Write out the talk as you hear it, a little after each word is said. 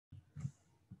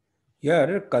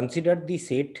Here, consider the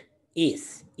set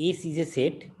Ace. Ace is a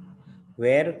set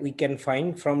where we can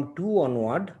find from 2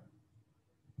 onward,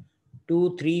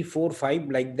 2, 3, 4, 5,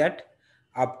 like that,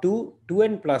 up to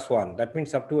 2n plus 1. That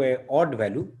means up to a odd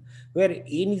value, where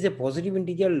n is a positive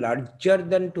integer larger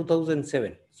than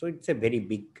 2007. So it's a very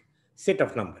big set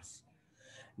of numbers.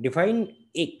 Define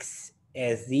x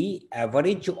as the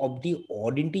average of the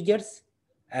odd integers,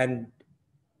 and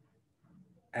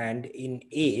and in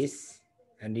Ace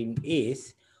and in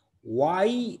Ace,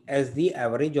 y as the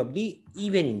average of the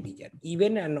even integer.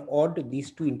 Even and odd,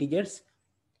 these two integers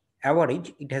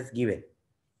average it has given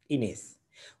in Ace.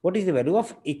 What is the value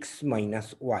of x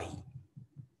minus y?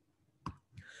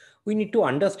 We need to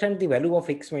understand the value of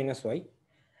x minus y,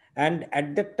 and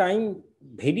at that time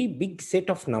very big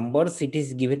set of numbers it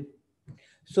is given.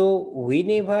 So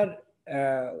whenever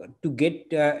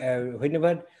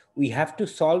whenever we have to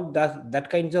solve that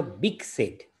kinds of big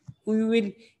set, we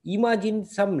will imagine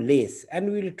some less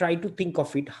and we will try to think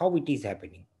of it how it is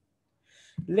happening.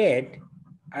 Let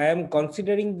I am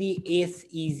considering the s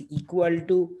is equal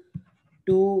to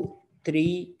 2,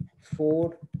 3,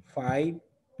 4, 5,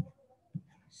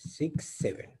 6,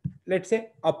 7. Let's say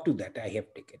up to that I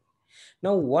have taken.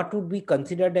 Now what would be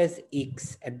considered as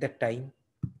x at that time?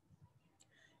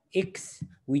 X,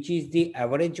 which is the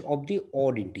average of the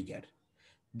odd integer.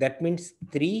 That means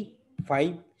 3,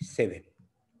 5, 7,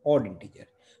 odd integer.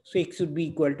 So x would be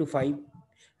equal to 5.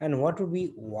 And what would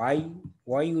be y?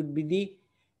 Y would be the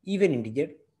even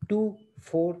integer, 2,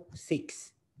 4,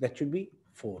 6. That should be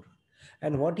 4.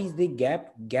 And what is the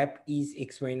gap? Gap is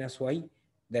x minus y.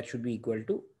 That should be equal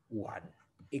to 1.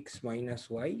 X minus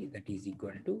y, that is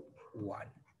equal to 1.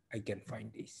 I can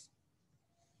find this.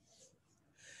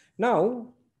 Now,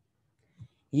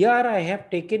 here I have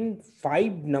taken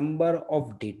 5 number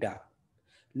of data.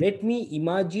 Let me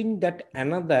imagine that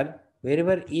another,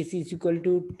 wherever s is equal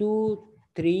to 2,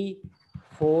 3,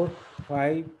 4,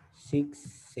 5, 6,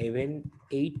 7,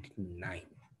 8, 9.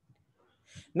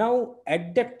 Now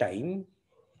at that time,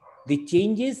 the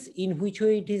changes in which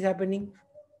way it is happening?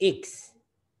 X,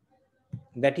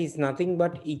 that is nothing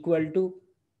but equal to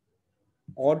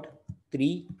odd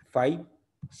 3, 5,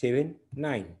 7,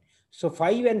 9. So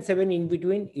 5 and 7 in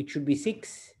between, it should be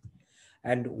 6.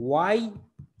 And y,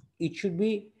 it should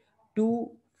be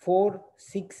 2, 4,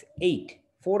 6, 8.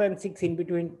 4 and 6 in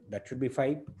between, that should be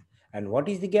 5. And what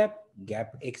is the gap?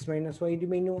 Gap x minus y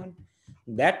remain 1.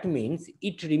 That means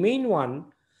it remain 1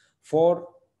 for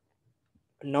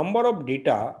number of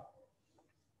data,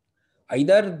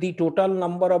 either the total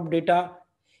number of data,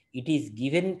 it is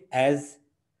given as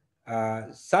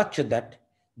such that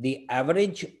the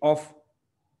average of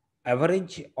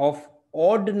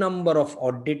odd number of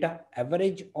odd data,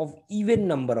 average of even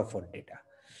number of odd data.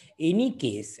 Any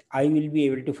case, I will be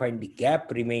able to find the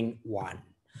gap remain 1.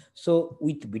 So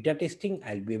with beta testing,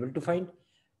 I'll be able to find.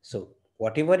 So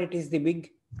whatever it is the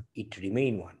big, it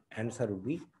remain 1. Answer would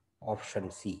be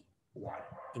option C, 1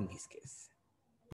 in this case.